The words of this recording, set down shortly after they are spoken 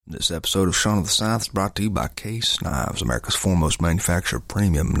This episode of Shaun of the South is brought to you by Case Knives, America's foremost manufacturer of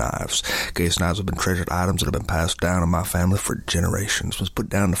premium knives. Case Knives have been treasured items that have been passed down in my family for generations. Let's put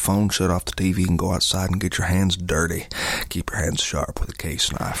down the phone, shut off the TV, and go outside and get your hands dirty. Keep your hands sharp with a Case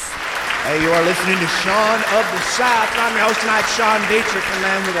Knife. Hey, you are listening to Shaun of the South. I'm your host tonight, Sean Dietrich, and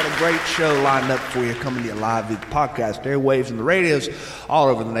man, we got a great show lined up for you, coming to you live via the podcast, airwaves, and the radios all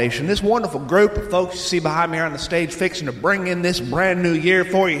over the nation. This wonderful group of folks you see behind me here on the stage fixing to bring in this brand new year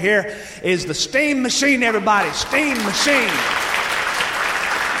for you here is the Steam Machine, everybody. Steam Machine.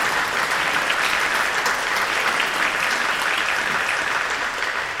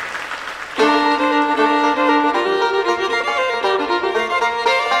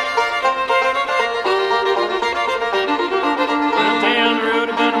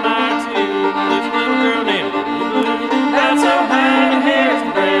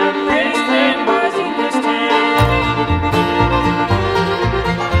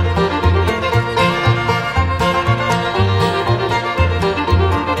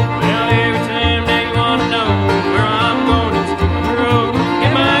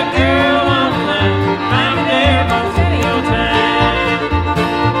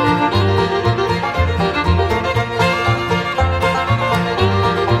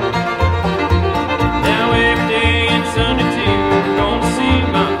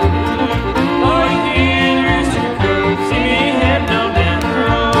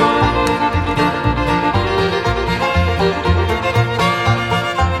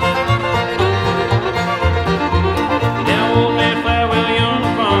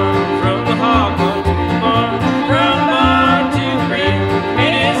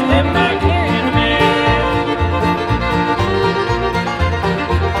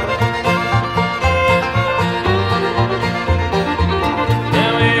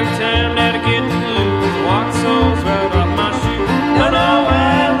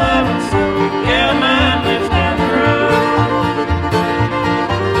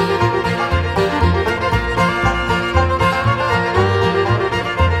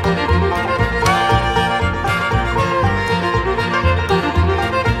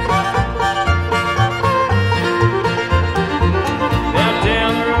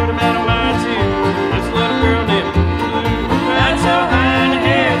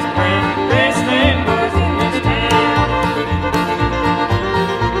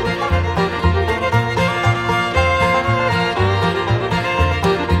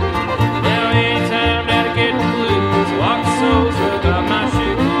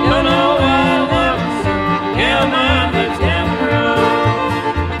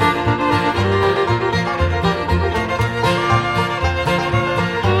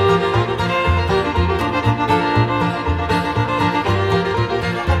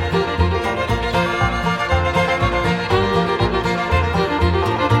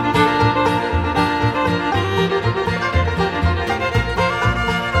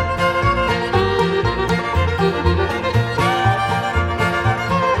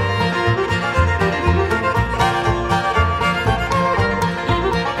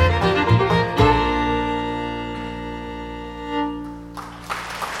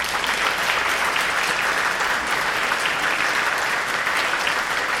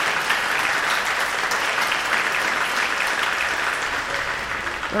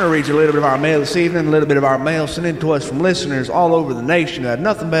 I'm going to read you a little bit of our mail this evening, a little bit of our mail sent in to us from listeners all over the nation who had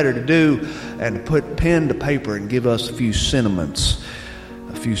nothing better to do than to put pen to paper and give us a few sentiments,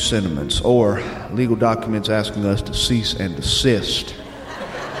 or legal documents asking us to cease and desist.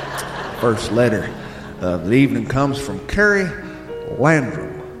 First letter of the evening comes from Carrie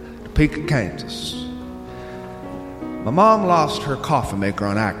Landrum, Topeka, Kansas. My mom lost her coffee maker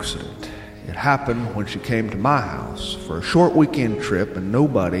on accident. It happened when she came to my house for a short weekend trip, and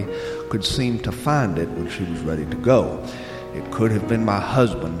nobody could seem to find it when she was ready to go. It could have been my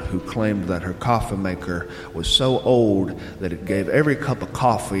husband, who claimed that her coffee maker was so old that it gave every cup of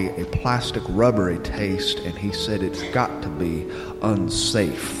coffee a plastic rubbery taste, and he said it's got to be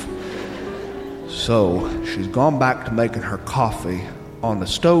unsafe. So she's gone back to making her coffee on the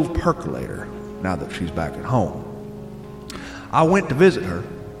stove percolator now that she's back at home. I went to visit her,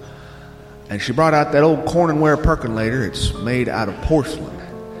 and she brought out that old Corningware percolator. It's made out of porcelain.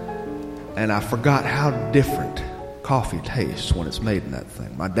 And I forgot how different coffee tastes when it's made in that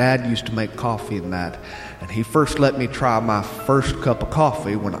thing. My dad used to make coffee in that, and he first let me try my first cup of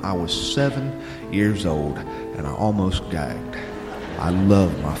coffee when I was 7 years old, and I almost gagged. I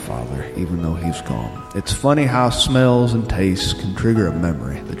love my father, even though he's gone. It's funny how smells and tastes can trigger a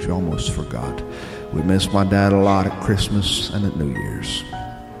memory that you almost forgot. We miss my dad a lot at Christmas and at New Year's.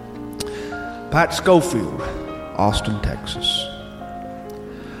 Pat Schofield, Austin, Texas.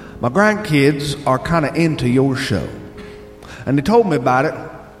 My grandkids are kind of into your show. And they told me about it,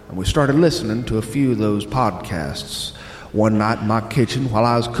 and we started listening to a few of those podcasts one night in my kitchen while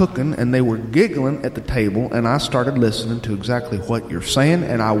I was cooking, and they were giggling at the table, and I started listening to exactly what you're saying,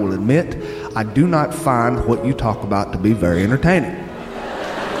 and I will admit, I do not find what you talk about to be very entertaining.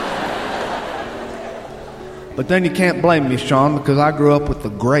 But then you can't blame me, Sean, because I grew up with the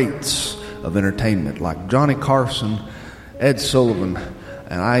greats of entertainment, like Johnny Carson, Ed Sullivan,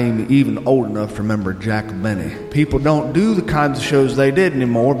 and I am even old enough to remember Jack Benny. People don't do the kinds of shows they did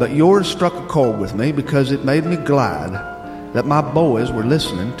anymore, but yours struck a chord with me because it made me glad that my boys were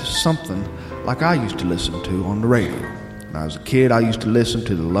listening to something like I used to listen to on the radio. When I was a kid, I used to listen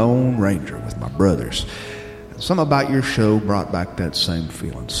to the Lone Ranger with my brothers. And something about your show brought back that same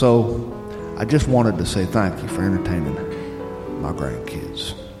feeling. So I just wanted to say thank you for entertaining my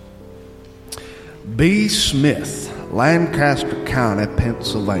grandkids. B. Smith, Lancaster County,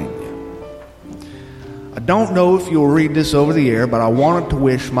 Pennsylvania. I don't know if you'll read this over the air, but I wanted to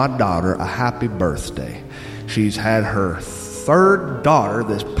wish my daughter a happy birthday. She's had her third daughter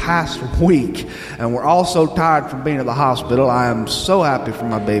this past week, and we're all so tired from being at the hospital. I am so happy for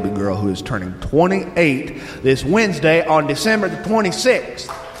my baby girl who is turning 28 this Wednesday on December the 26th.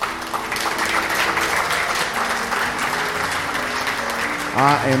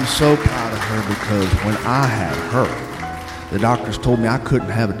 I am so proud of her because when I had her, the doctors told me I couldn't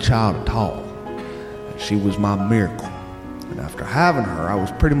have a child at all. She was my miracle. And after having her, I was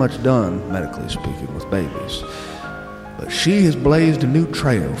pretty much done, medically speaking, with babies. But she has blazed a new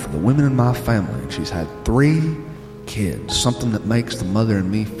trail for the women in my family, and she's had 3 kids, something that makes the mother and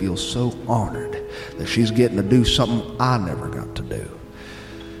me feel so honored that she's getting to do something I never got to do.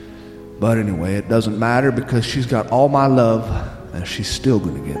 But anyway, it doesn't matter because she's got all my love, and she's still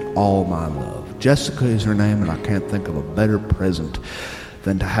going to get all my love. Jessica is her name, and I can't think of a better present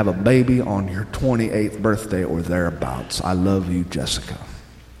than to have a baby on your 28th birthday or thereabouts. I love you, Jessica.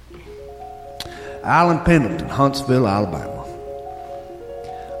 Alan Pendleton, Huntsville, Alabama.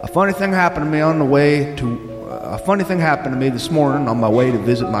 A funny thing happened to me this morning on my way to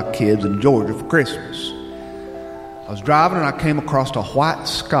visit my kids in Georgia for Christmas. I was driving and I came across a white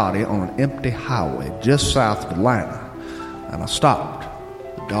Scotty on an empty highway just south of Atlanta, and I stopped.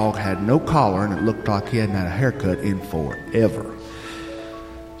 The dog had no collar and it looked like he hadn't had a haircut in forever.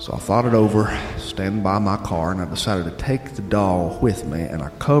 So I thought it over, standing by my car, and I decided to take the dog with me, and I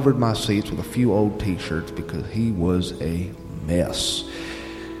covered my seats with a few old t-shirts because he was a mess.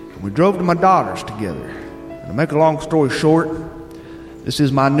 And we drove to my daughter's together. And to make a long story short, this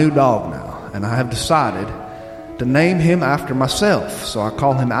is my new dog now, and I have decided to name him after myself, so I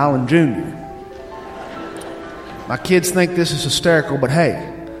call him Alan Jr. My kids think this is hysterical, but hey,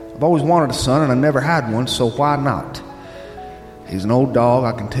 I've always wanted a son, and I never had one, so why not? He's an old dog,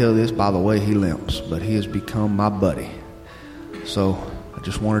 I can tell this by the way he limps, but he has become my buddy. So I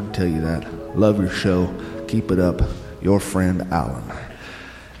just wanted to tell you that. Love your show. Keep it up. Your friend, Alan.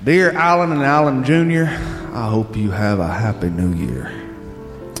 Dear Alan and Alan Jr., I hope you have a happy new year.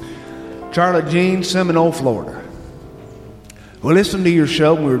 Charlotte Jean, Seminole, Florida. We listened to your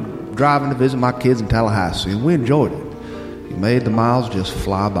show when we were driving to visit my kids in Tallahassee, and we enjoyed it. You made the miles just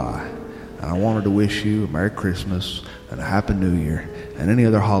fly by. And I wanted to wish you a Merry Christmas and a Happy New Year and any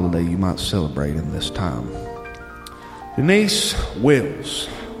other holiday you might celebrate in this time. Denise Wills,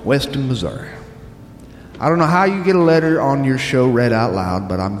 Weston, Missouri. I don't know how you get a letter on your show read out loud,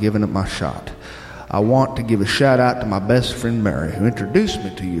 but I'm giving it my shot. I want to give a shout out to my best friend Mary, who introduced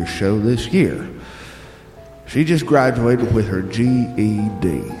me to your show this year. She just graduated with her GED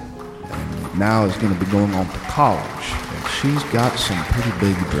and now is going to be going on to college. And she's got some pretty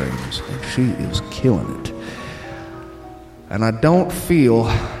big dreams, and she is killing it. And I don't feel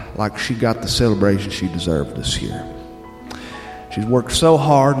like she got the celebration she deserved this year. She's worked so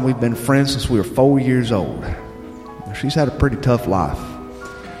hard, and we've been friends since we were 4 years old. She's had a pretty tough life,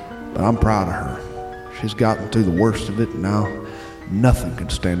 but I'm proud of her. She's gotten through the worst of it, and now nothing can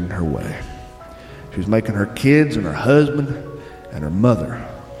stand in her way. She's making her kids and her husband and her mother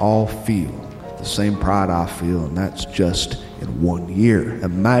all feel the same pride I feel, and that's just in 1 year.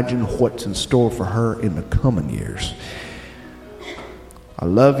 Imagine what's in store for her in the coming years. I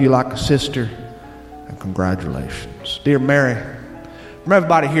love you like a sister, and congratulations. Dear Mary, from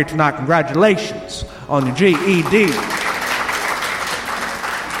everybody here tonight, congratulations on your GED.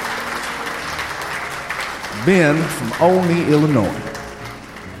 Ben from Olney, Illinois.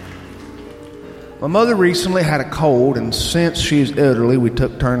 My mother recently had a cold, and since she's elderly, we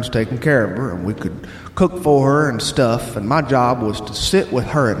took turns taking care of her, and we could cook for her and stuff, and my job was to sit with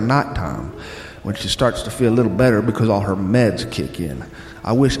her at nighttime when she starts to feel a little better because all her meds kick in.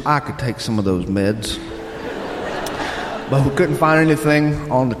 I wish I could take some of those meds. But we couldn't find anything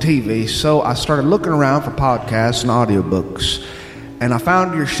on the TV, so I started looking around for podcasts and audiobooks, and I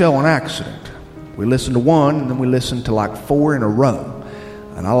found your show on accident. We listened to one, and then we listened to like 4 in a row,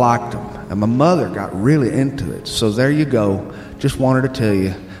 and I liked them. And my mother got really into it, so there you go. Just wanted to tell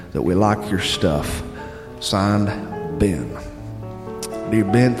you that we like your stuff. Signed, Ben. Dear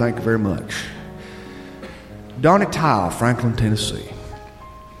Ben, thank you very much. Donnie Tile, Franklin, Tennessee.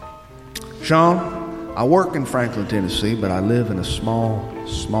 Sean, I work in Franklin, Tennessee, but I live in a small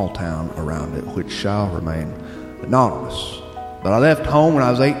town around it, which shall remain anonymous. But I left home when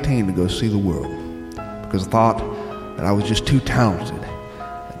I was 18 to go see the world because I thought that I was just too talented.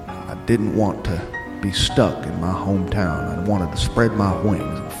 I didn't want to be stuck in my hometown. I wanted to spread my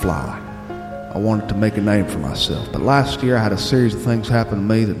wings and fly. I wanted to make a name for myself. But last year I had a series of things happen to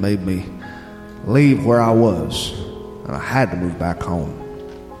me that made me leave where I was, and I had to move back home.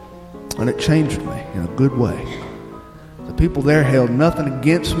 And it changed me in a good way. The people there held nothing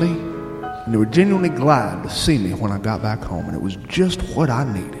against me, and they were genuinely glad to see me when I got back home. And it was just what I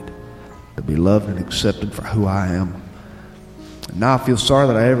needed, to be loved and accepted for who I am. And now I feel sorry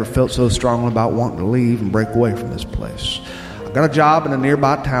that I ever felt so strongly about wanting to leave and break away from this place. I got a job in a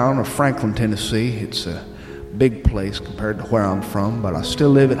nearby town of Franklin, Tennessee. It's a big place compared to where I'm from, but I still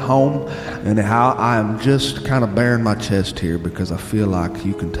live at home. And how I am just kind of bearing my chest here because I feel like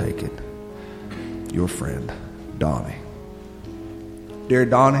you can take it. Your friend, Donnie. Dear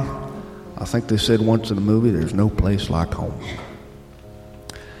Donnie, I think they said once in a movie, there's no place like home.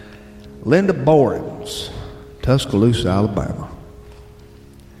 Linda Borens, Tuscaloosa, Alabama.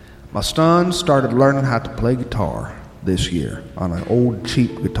 My son started learning how to play guitar this year on an old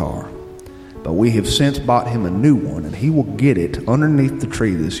cheap guitar, but we have since bought him a new one, and he will get it underneath the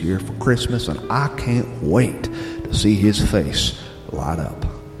tree this year for Christmas, and I can't wait to see his face light up.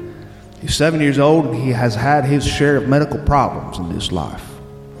 He's 7 years old, and he has had his share of medical problems in this life.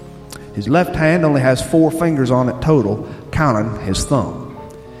 His left hand only has 4 fingers on it total, counting his thumb.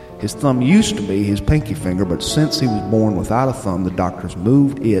 His thumb used to be his pinky finger, but since he was born without a thumb, the doctors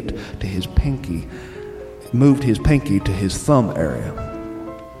moved his pinky to his thumb area.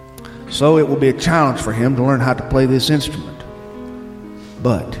 So it will be a challenge for him to learn how to play this instrument.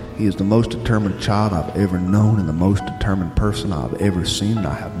 But he is the most determined child I've ever known and the most determined person I've ever seen. And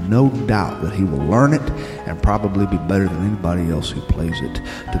I have no doubt that he will learn it and probably be better than anybody else who plays it,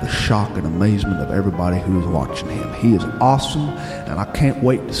 to the shock and amazement of everybody who is watching him. He is awesome, and I can't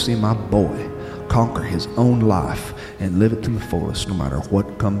wait to see my boy conquer his own life and live it to the fullest, no matter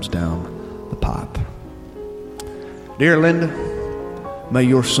what comes down the pipe. Dear Linda, may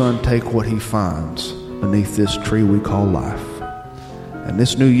your son take what he finds beneath this tree we call life. And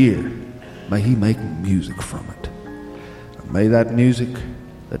this new year, may he make music from it. And may that music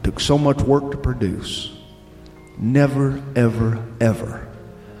that took so much work to produce never, ever, ever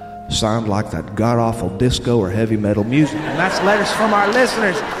sound like that god-awful disco or heavy metal music. And that's letters from our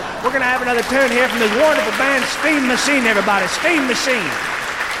listeners. We're going to have another tune here from this wonderful band, Steam Machine, everybody. Steam Machine.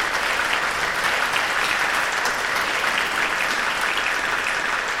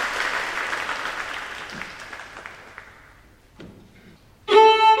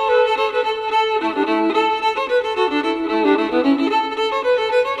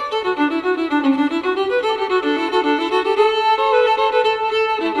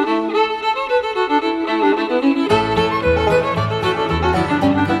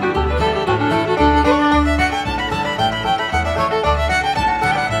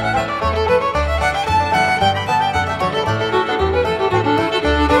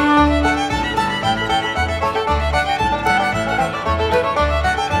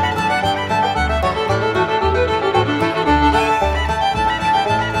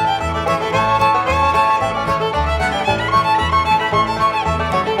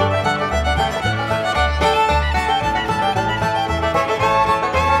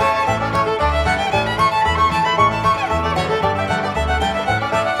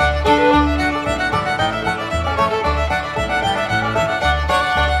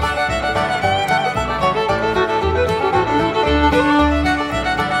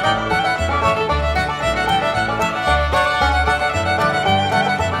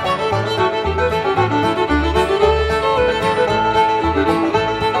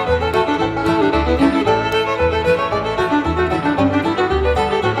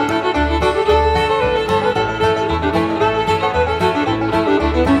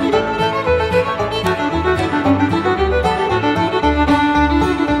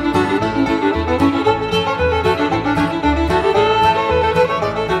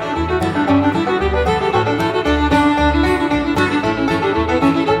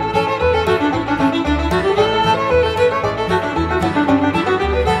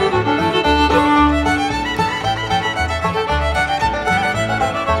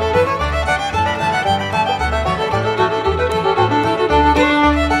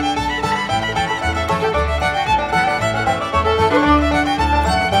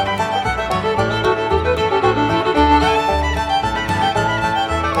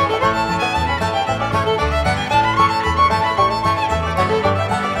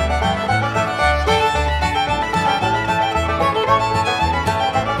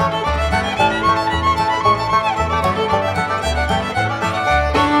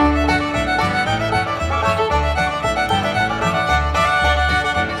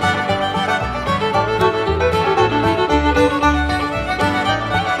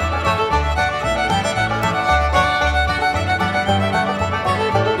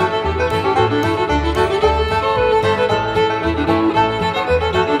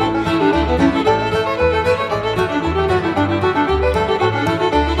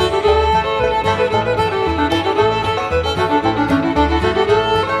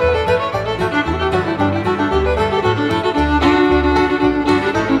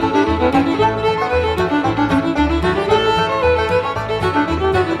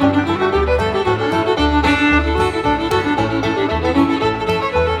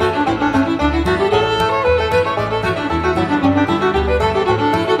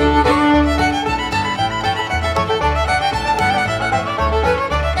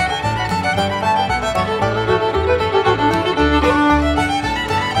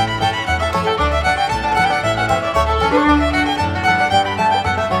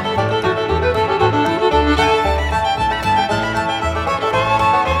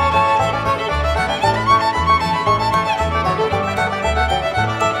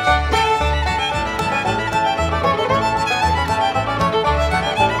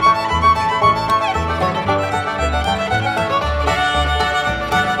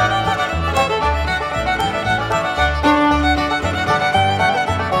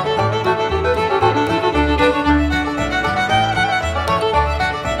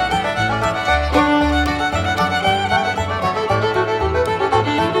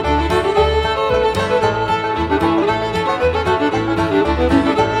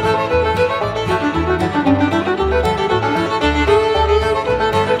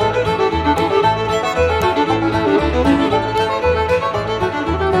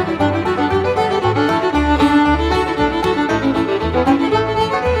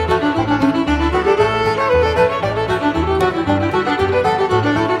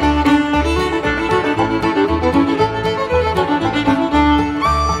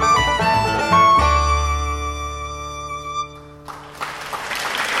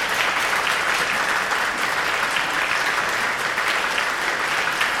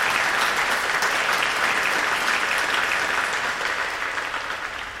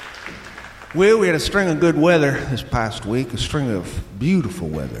 Well, we had a string of good weather this past week, a string of beautiful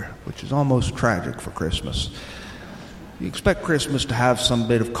weather, which is almost tragic for Christmas. You expect Christmas to have some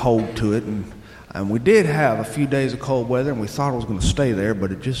bit of cold to it, and we did have a few days of cold weather, and we thought it was going to stay there, but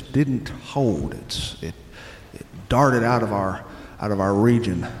it just didn't hold. It darted out of our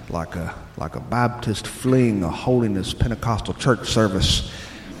region like a Baptist fleeing a holiness Pentecostal church service.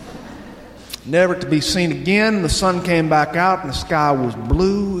 Never to be seen again. The sun came back out and the sky was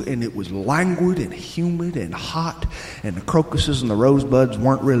blue and it was languid and humid and hot, and the crocuses and the rosebuds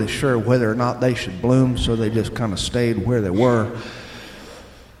weren't really sure whether or not they should bloom, so they just kind of stayed where they were.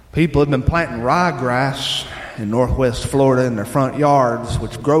 People have been planting ryegrass in northwest Florida in their front yards,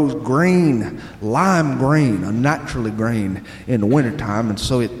 which grows green, lime green, unnaturally green in the wintertime, and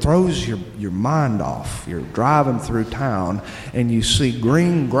so it throws your mind off. You're driving through town and you see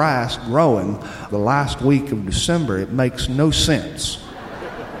green grass growing the last week of December. It makes no sense.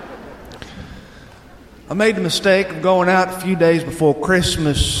 I made the mistake of going out a few days before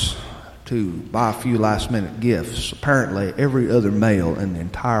Christmas to buy a few last-minute gifts. Apparently, every other male in the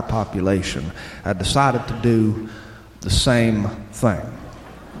entire population had decided to do the same thing.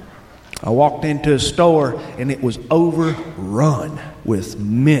 I walked into a store, and it was overrun with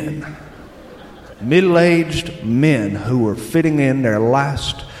men, middle-aged men who were fitting in their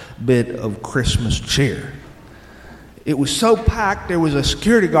last bit of Christmas cheer. It was so packed, there was a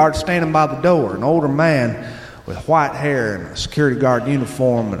security guard standing by the door, an older man with white hair and a security guard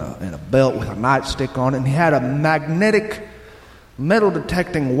uniform and a belt with a nightstick on it, and he had a magnetic metal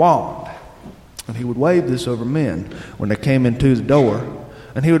detecting wand, and he would wave this over men when they came into the door,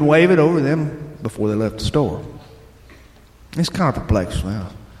 and he would wave it over them before they left the store. He's kind of perplexed.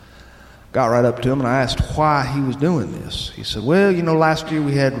 Well, got right up to him and I asked why he was doing this. He said, well, last year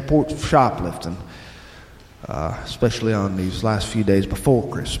we had reports of shoplifting, especially on these last few days before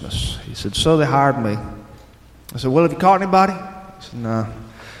Christmas. He said, so they hired me. I said, well, have you caught anybody? He said, no.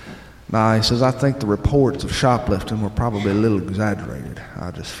 He says, I think the reports of shoplifting were probably a little exaggerated.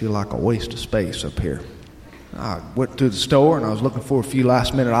 I just feel like a waste of space up here. I went to the store and I was looking for a few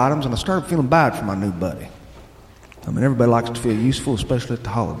last-minute items, and I started feeling bad for my new buddy. I mean, everybody likes to feel useful, especially at the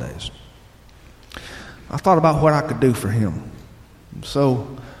holidays. I thought about what I could do for him.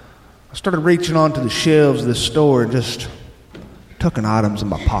 So I started reaching onto the shelves of this store and just tucking items in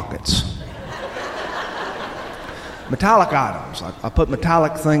my pockets. Metallic items. I put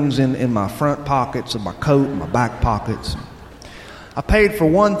metallic things in my front pockets of my coat and my back pockets. I paid for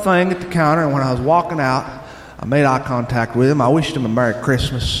one thing at the counter, and when I was walking out, I made eye contact with him. I wished him a Merry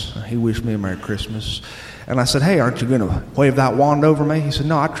Christmas. He wished me a Merry Christmas. And I said, hey, aren't you going to wave that wand over me? He said,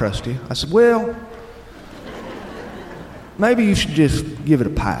 no, I trust you. I said, well, maybe you should just give it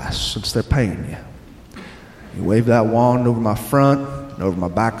a pass since they're paying you. He waved that wand over my front and over my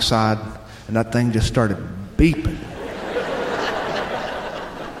backside, and that thing just started beeping.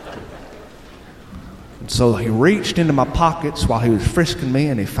 So he reached into my pockets while he was frisking me,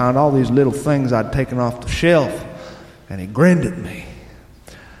 and he found all these little things I'd taken off the shelf, and he grinned at me.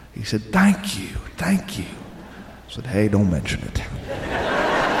 He said, thank you. I said, hey, don't mention it.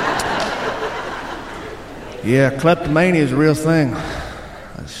 Yeah, kleptomania is a real thing.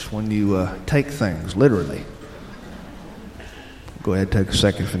 That's when you take things, literally. Go ahead, take a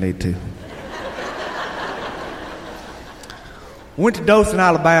second if you need to. Went to Dothan,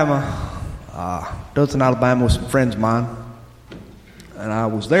 Alabama. Dothan, Alabama with some friends of mine, and I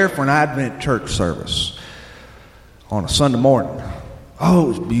was there for an Advent church service on a Sunday morning. Oh, it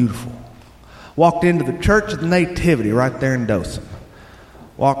was beautiful. Walked into the Church of the Nativity right there in Dothan.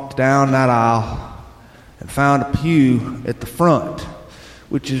 Walked down that aisle and found a pew at the front,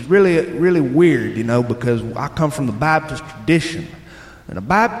 which is really, really weird, because I come from the Baptist tradition, and a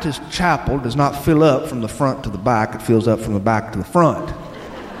Baptist chapel does not fill up from the front to the back. It fills up from the back to the front.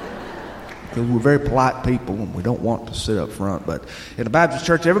 Because we're very polite people and we don't want to sit up front. But in a Baptist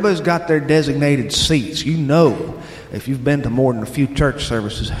church, everybody's got their designated seats. If you've been to more than a few church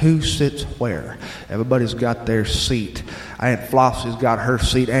services, who sits where. Everybody's got their seat. Aunt Flossie's got her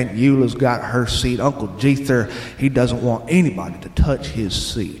seat. Aunt Eula's got her seat. Uncle Jether, he doesn't want anybody to touch his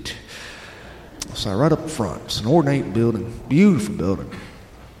seat. So right up front, it's an ornate building, beautiful building.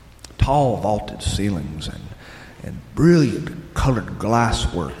 Tall vaulted ceilings and brilliant colored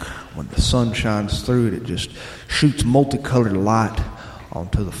glasswork. When the sun shines through it, it just shoots multicolored light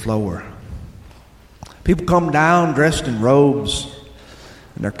onto the floor. People come down dressed in robes,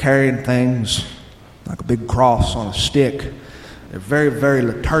 and they're carrying things like a big cross on a stick. They're very, very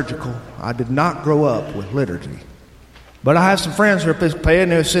liturgical. I did not grow up with liturgy. But I have some friends who are Episcopalian,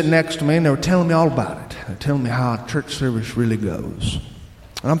 and they were sitting next to me, and they were telling me all about it. They're telling me how a church service really goes.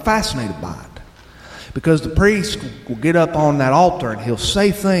 And I'm fascinated by it. Because the priest will get up on that altar and he'll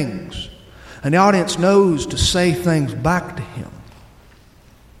say things. And the audience knows to say things back to him.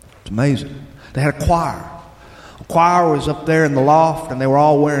 It's amazing. They had a choir. The choir was up there in the loft, and they were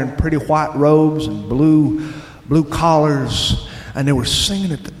all wearing pretty white robes and blue collars, and they were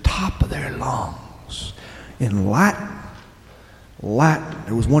singing at the top of their lungs in Latin.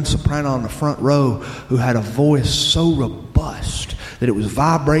 There was one soprano in the front row who had a voice so robust that it was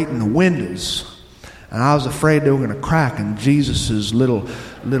vibrating the windows, and I was afraid they were going to crack, and Jesus's little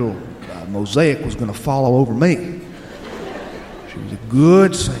mosaic was going to fall all over me. She was a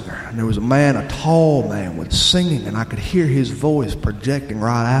good singer. And there was a tall man, was singing, and I could hear his voice projecting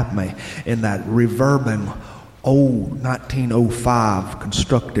right at me in that reverbing old 1905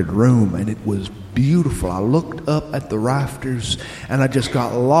 constructed room, and it was beautiful. I looked up at the rafters, and I just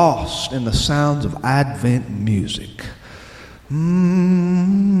got lost in the sounds of Advent music.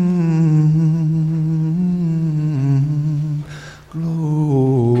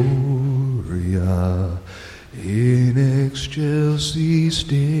 Gloria in excelsis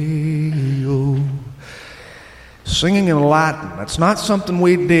Deo. Singing in Latin. That's not something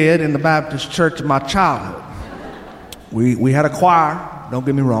we did in the Baptist church of my childhood. We had a choir. Don't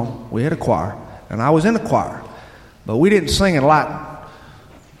get me wrong. We had a choir. And I was in the choir. But we didn't sing in Latin.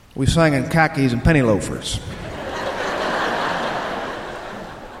 We sang in khakis and penny loafers.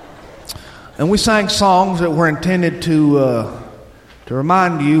 And we sang songs that were intended to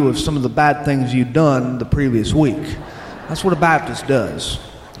remind you of some of the bad things you'd done the previous week. That's what a Baptist does.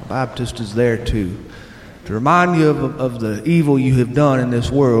 A Baptist is there to remind you of the evil you have done in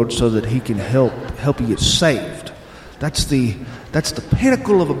this world so that he can help you get saved. That's the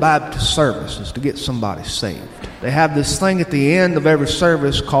pinnacle of a Baptist service, is to get somebody saved. They have this thing at the end of every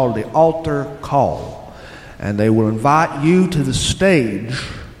service called the altar call. And they will invite you to the stage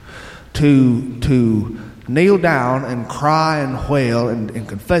to kneel down and cry and wail and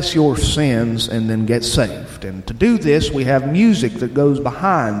confess your sins and then get saved. And to do this, we have music that goes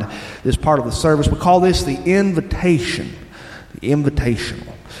behind this part of the service. We call this the invitation, the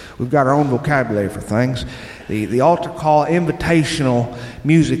invitational. We've got our own vocabulary for things. The altar call invitational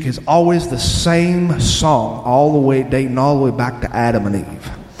music is always the same song, dating all the way back to Adam and Eve.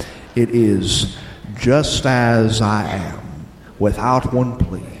 It is just as I am, without one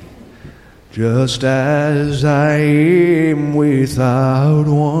plea. Just as I am, without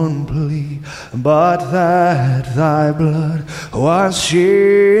one plea, but that thy blood was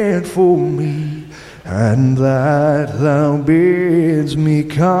shed for me, and that thou bids me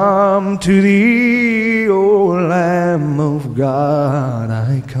come to thee, O Lamb of God,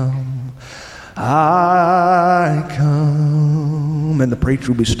 I come, I come. And the preacher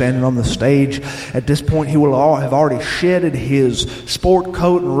will be standing on the stage. At this point, he will have already shedded his sport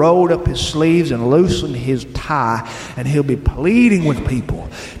coat and rolled up his sleeves and loosened his tie, and he'll be pleading with people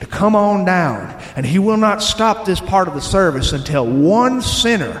to come on down. And he will not stop this part of the service until one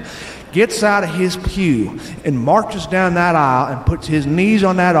sinner gets out of his pew and marches down that aisle and puts his knees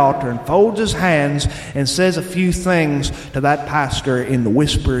on that altar and folds his hands and says a few things to that pastor in the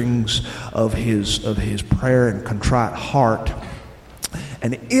whisperings of his prayer and contrite heart.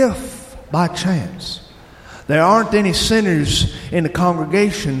 And if, by chance, there aren't any sinners in the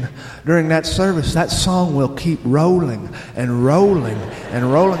congregation during that service, that song will keep rolling and rolling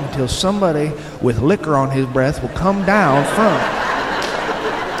and rolling until somebody with liquor on his breath will come down front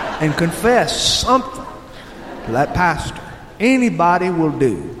and confess something to that pastor. Anybody will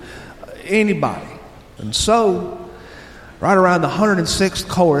do. Anybody. And so, right around the 106th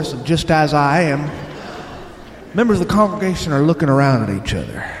chorus of Just As I Am, members of the congregation are looking around at each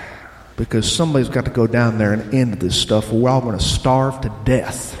other because somebody's got to go down there and end this stuff or we're all going to starve to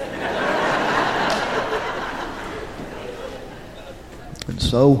death. And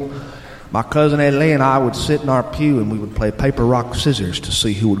so my cousin Ed Lee and I would sit in our pew and we would play paper, rock, scissors to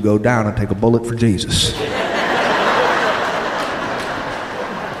see who would go down and take a bullet for Jesus.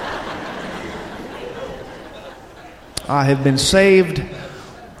 I have been saved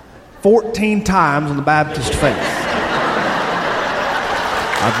 14 times in the Baptist faith.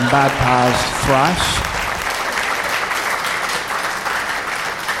 I've been baptized thrice.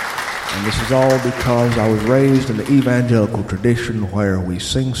 And this is all because I was raised in the evangelical tradition where we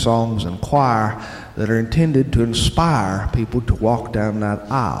sing songs and choir that are intended to inspire people to walk down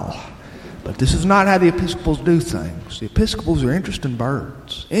that aisle. But this is not how the Episcopals do things. The Episcopals are interesting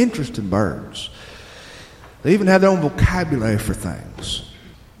birds. Interesting birds. They even have their own vocabulary for things.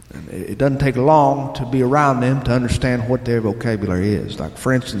 And it doesn't take long to be around them to understand what their vocabulary is. Like,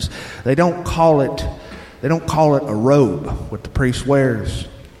 for instance, they don't call it They don't call it a robe, what the priest wears.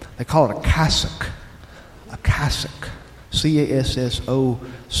 They call it a cassock. A cassock. C-A-S-S-O-C-K.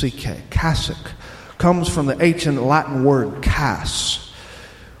 Cassock comes from the ancient Latin word cas,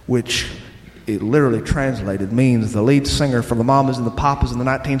 which it literally translated means the lead singer for the Mamas and the Papas in the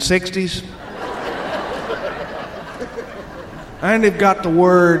 1960s. And they've got the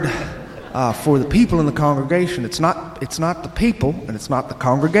word for the people in the congregation. It's not the people and it's not the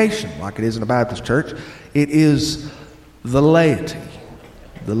congregation like it is in a Baptist church. It is the laity.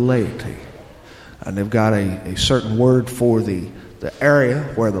 The laity. And they've got a certain word for the area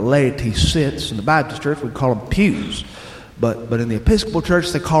where the laity sits. In the Baptist church, we call them pews. But in the Episcopal church,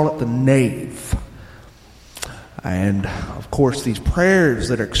 they call it the nave. And, of course, these prayers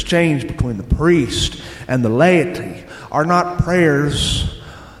that are exchanged between the priest and the laity are not prayers.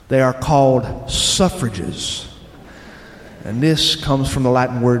 They are called suffrages. And this comes from the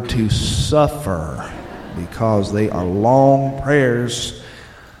Latin word to suffer, because they are long prayers.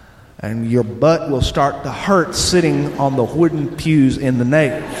 And your butt will start to hurt sitting on the wooden pews in the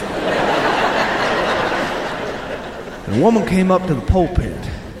nave. And a woman came up to the pulpit.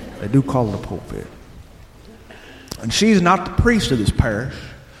 They do call it a pulpit. And she's not the priest of this parish.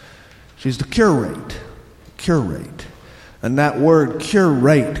 She's the curate. Curate. And that word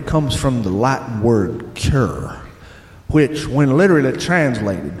curate comes from the Latin word cure, which, when literally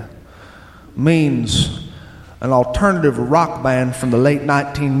translated, means an alternative rock band from the late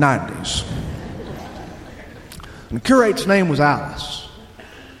 1990s. And the curate's name was Alice.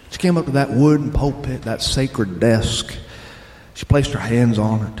 She came up to that wooden pulpit, that sacred desk. She placed her hands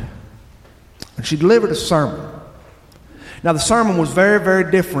on it. And she delivered a sermon. Now, the sermon was very,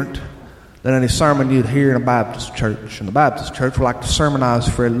 very different than any sermon you'd hear in a Baptist church. In the Baptist church, we like to sermonize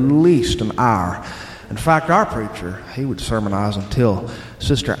for at least an hour. In fact, our preacher, he would sermonize until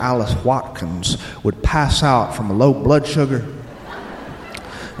Sister Alice Watkins would pass out from a low blood sugar.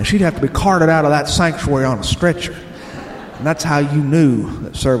 And she'd have to be carted out of that sanctuary on a stretcher. And that's how you knew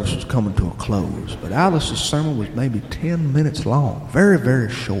that service was coming to a close. But Alice's sermon was maybe 10 minutes long. Very,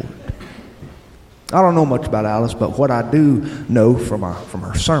 very short. I don't know much about Alice, but what I do know from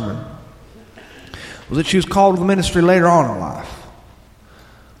her sermon was that she was called to the ministry later on in life,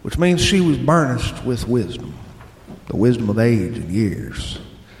 which means she was burnished with wisdom, the wisdom of age and years.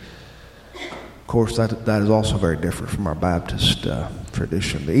 Of course, that is also very different from our Baptist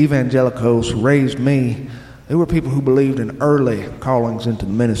tradition. The evangelicals who raised me, they were people who believed in early callings into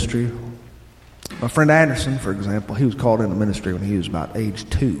the ministry. My friend Anderson, for example, he was called into ministry when he was about age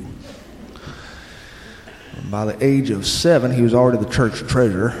 2. And by the age of 7, he was already the church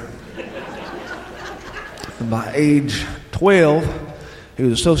treasurer. And by age 12, he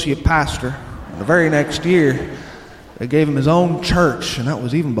was associate pastor. And the very next year, they gave him his own church, and that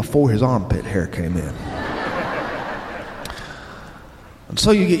was even before his armpit hair came in. And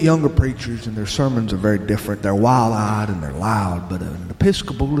so you get younger preachers, and their sermons are very different. They're wild-eyed and they're loud, but an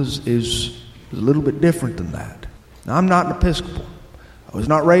Episcopal is a little bit different than that. Now, I'm not an Episcopal. I was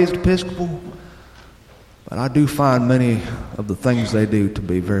not raised Episcopal, but I do find many of the things they do to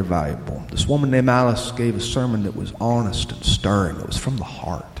be very valuable. This woman named Alice gave a sermon that was honest and stirring. It was from the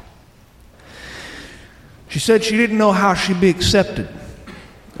heart. She said she didn't know how she'd be accepted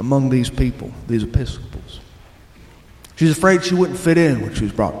among these people, these Episcopals. She was afraid she wouldn't fit in when she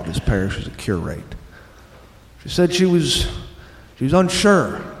was brought to this parish as a curate. She said she was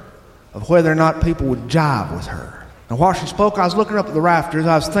unsure of whether or not people would jive with her. And while she spoke, I was looking up at the rafters.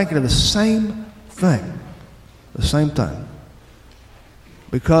 I was thinking of the same thing. The same thing.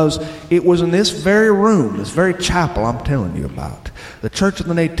 Because it was in this very room, this very chapel I'm telling you about, the Church of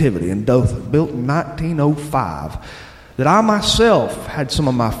the Nativity in Dothan, built in 1905, that I myself had some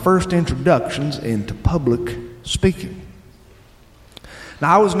of my first introductions into public speaking.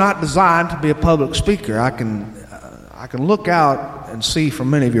 Now, I was not designed to be a public speaker. I can look out and see from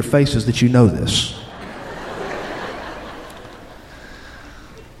many of your faces that you know this.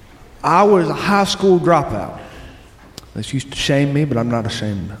 I was a high school dropout. This used to shame me, but I'm not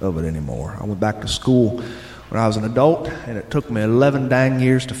ashamed of it anymore. I went back to school when I was an adult, and it took me 11 dang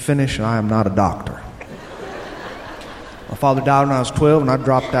years to finish, and I am not a doctor. My father died when I was 12, and I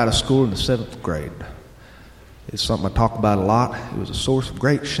dropped out of school in the 7th grade. It's something I talk about a lot. It was a source of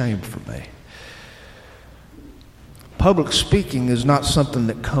great shame for me. Public speaking is not something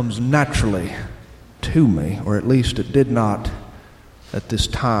that comes naturally to me, or at least it did not at this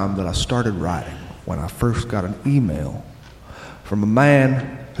time that I started writing, when I first got an email from a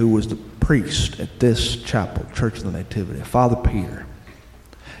man who was the priest at this chapel, Church of the Nativity, Father Peter.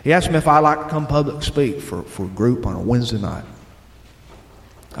 He asked me if I'd like to come public speak for a group on a Wednesday night.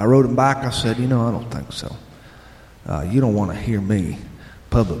 I wrote him back. I said, I don't think so. You don't want to hear me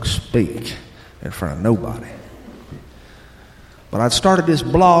public speak in front of nobody. But I'd started this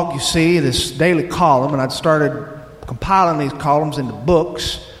blog, you see, this daily column, and I'd started compiling these columns into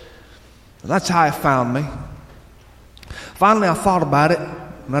books. And that's how he found me. Finally, I thought about it,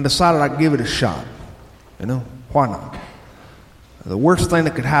 and I decided I'd give it a shot. Why not? The worst thing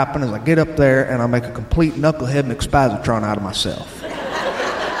that could happen is I get up there and I make a complete knucklehead McSpazatron out of myself.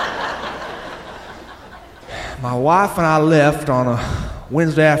 My wife and I left on a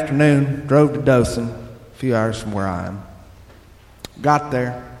Wednesday afternoon, drove to Dothan, a few hours from where I am. Got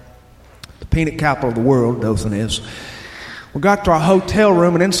there, the peanut capital of the world, Dothan is. We got to our hotel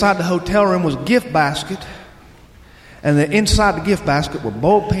room, and inside the hotel room was a gift basket. And inside the gift basket were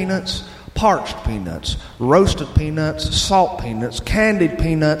boiled peanuts, parched peanuts, roasted peanuts, salt peanuts, candied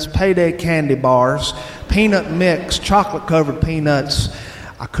peanuts, payday candy bars, peanut mix, chocolate-covered peanuts.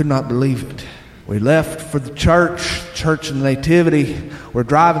 I could not believe it. We left for the church in the Nativity. We're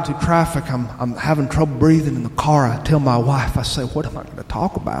driving through traffic. I'm having trouble breathing in the car. I tell my wife, I say, what am I going to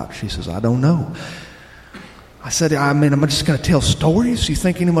talk about? She says, I don't know. I said, am I just going to tell stories? You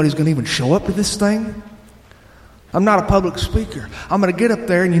think anybody's going to even show up to this thing? I'm not a public speaker. I'm going to get up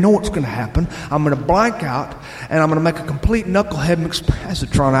there, and you know what's going to happen. I'm going to blank out, and I'm going to make a complete knucklehead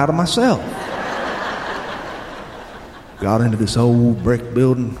McSpazatron out of myself. Got into this old brick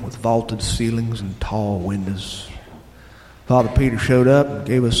building with vaulted ceilings and tall windows. Father Peter showed up and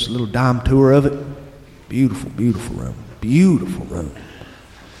gave us a little dime tour of it. Beautiful, beautiful room. Beautiful room.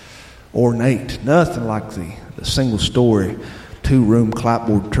 Ornate. Nothing like the single-story, two-room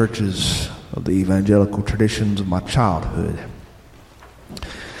clapboard churches of the evangelical traditions of my childhood.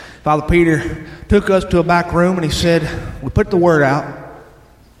 Father Peter took us to a back room and he said, we put the word out.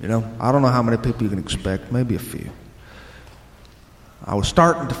 I don't know how many people you can expect, maybe a few. I was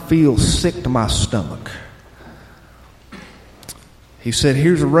starting to feel sick to my stomach. He said,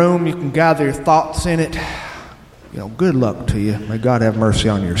 here's a room, you can gather your thoughts in it. Good luck to you. May God have mercy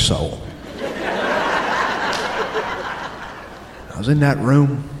on your soul. I was in that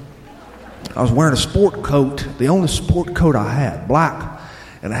room. I was wearing a sport coat, the only sport coat I had, black,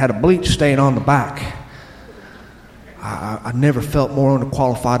 and I had a bleach stain on the back. I never felt more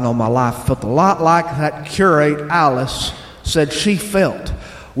underqualified in all my life. I felt a lot like that curate Alice said she felt.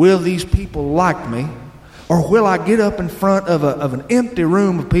 Will these people like me, or will I get up in front of an empty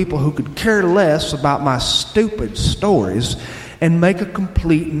room of people who could care less about my stupid stories and make a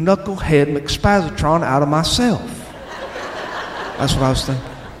complete knucklehead McSpazatron out of myself? That's what I was thinking.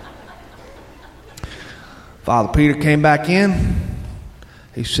 Father Peter came back in.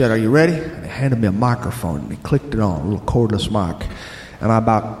 He said, are you ready? And he handed me a microphone, and he clicked it on, a little cordless mic. And I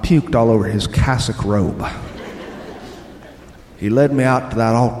about puked all over his cassock robe. He led me out to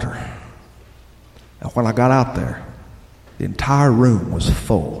that altar. And when I got out there, the entire room was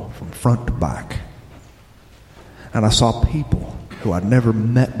full from front to back. And I saw people who I'd never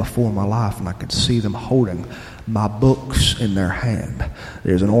met before in my life, and I could see them holding my books in their hand.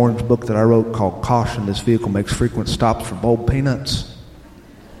 There's an orange book that I wrote called Caution, This Vehicle Makes Frequent Stops for Boiled Peanuts.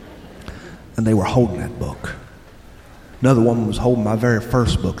 And they were holding that book. Another woman was holding my very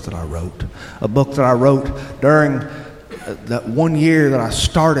first book that I wrote. A book that I wrote during that 1 year that I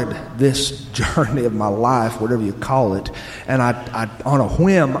started this journey of my life, whatever you call it. And I on a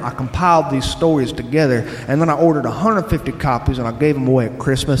whim, I compiled these stories together, and then I ordered 150 copies, and I gave them away at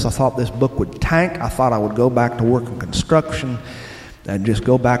Christmas. I thought this book would tank. I thought I would go back to work in construction and just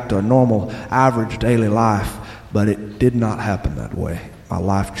go back to a normal, average daily life. But it did not happen that way. My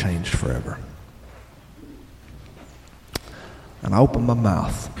life changed forever. And I opened my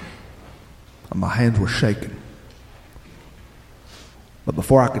mouth, and my hands were shaking. But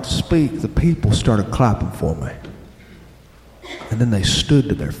before I could speak, the people started clapping for me. And then they stood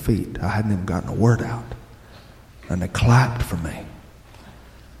to their feet. I hadn't even gotten a word out. And they clapped for me.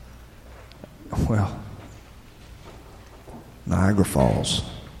 Well, Niagara Falls.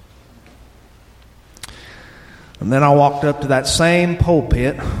 And then I walked up to that same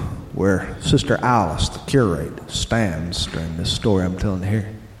pulpit where Sister Alice, the curate, stands during this story I'm telling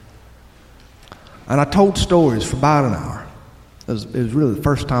here. And I told stories for about an hour. It was really the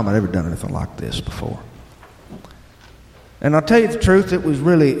first time I'd ever done anything like this before. And I'll tell you the truth, it was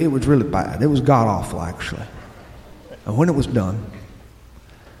really bad. It was god-awful, actually. And when it was done,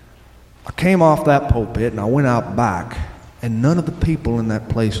 I came off that pulpit and I went out back, and none of the people in that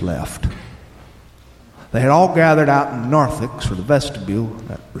place left. They had all gathered out in the narthex, or the vestibule,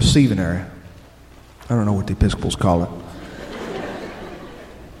 that receiving area. I don't know what the Episcopals call it.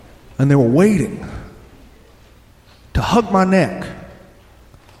 And they were waiting to hug my neck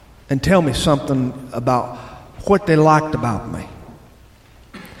and tell me something about what they liked about me.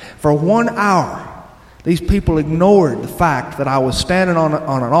 For 1 hour, these people ignored the fact that I was standing on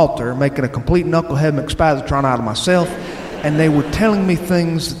an altar making a complete knucklehead McSpazatron out of myself, and they were telling me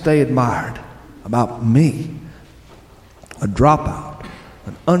things that they admired about me, a dropout,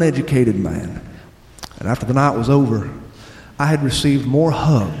 an uneducated man. And after the night was over, I had received more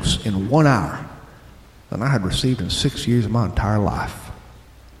hugs in 1 hour than I had received in 6 years of my entire life.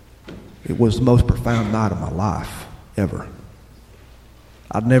 It was the most profound night of my life ever.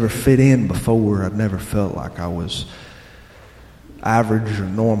 I'd never fit in before. I'd never felt like I was average or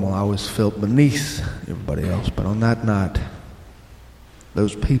normal. I always felt beneath everybody else. But on that night,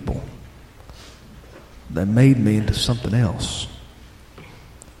 those people, they made me into something else.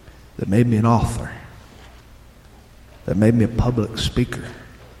 They made me an author. They made me a public speaker.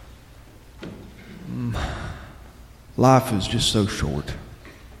 Life is just so short.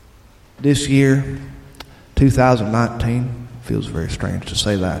 This year, 2019, feels very strange to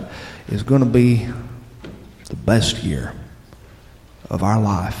say that, is going to be the best year of our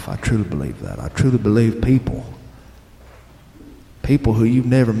life. I truly believe that. I truly believe people who you've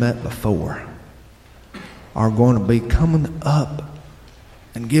never met before are going to be coming up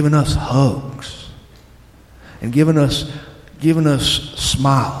and giving us hugs and giving us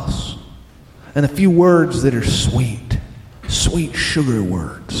smiles and a few words that are sweet sugar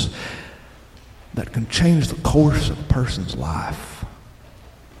words that can change the course of a person's life.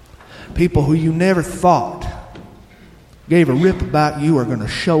 People who you never thought gave a rip about you are going to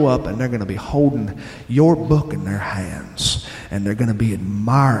show up, and they're going to be holding your book in their hands, and they're going to be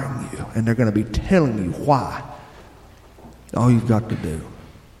admiring you, and they're going to be telling you why. All you've got to do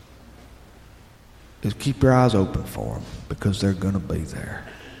is keep your eyes open for them, because they're going to be there.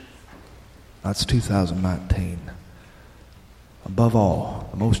 That's 2019. Above all,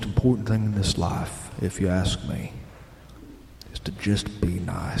 the most important thing in this life, if you ask me, is to just be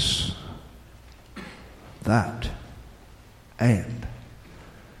nice. That, and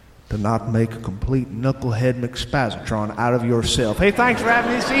to not make a complete knucklehead McSpazatron out of yourself. Hey, thanks for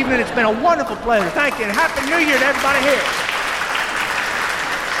having me this evening. It's been a wonderful pleasure. Thank you, and Happy New Year to everybody here.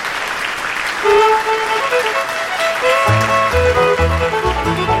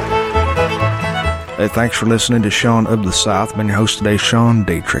 Hey, thanks for listening to Sean of the South. I've been your host today, Sean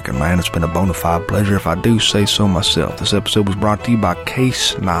Dietrich, and man, it's been a bona fide pleasure if I do say so myself. This episode was brought to you by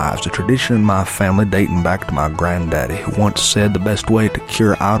Case Knives, a tradition in my family dating back to my granddaddy, who once said the best way to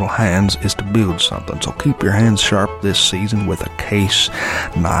cure idle hands is to build something. So keep your hands sharp this season with a Case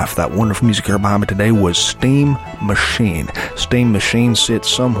knife. That wonderful music here behind me today was Steam Machine. Steam Machine sits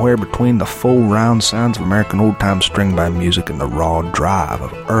somewhere between the full round sounds of American old-time string band music and the raw drive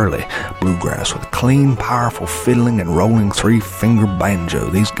of early bluegrass with clean, powerful fiddling and rolling three-finger banjo.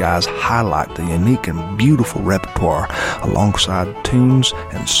 These guys highlight the unique and beautiful repertoire alongside tunes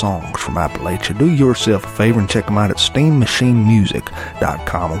and songs from Appalachia. Do yourself a favor and check them out at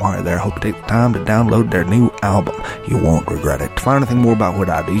steammachinemusic.com. And while you're there, I hope you take the time to download their new album. You won't regret it. To find anything more about what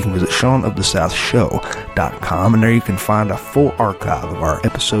I do, you can visit SeanoftheSouthShow.com, and there you can find a full archive of our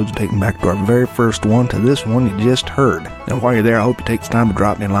episodes dating back to our very first one to this one you just heard. And while you're there, I hope you take the time to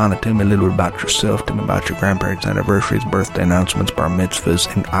drop me a line and tell me a little bit about yourself. Tell me about your grandparents' anniversaries, birthday announcements, bar mitzvahs,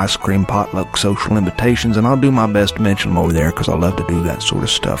 and ice cream potluck social invitations, and I'll do my best to mention them over there because I love to do that sort of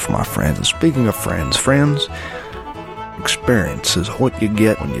stuff for my friends. And speaking of friends, experience is what you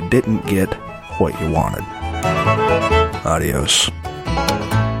get when you didn't get what you wanted. Adios.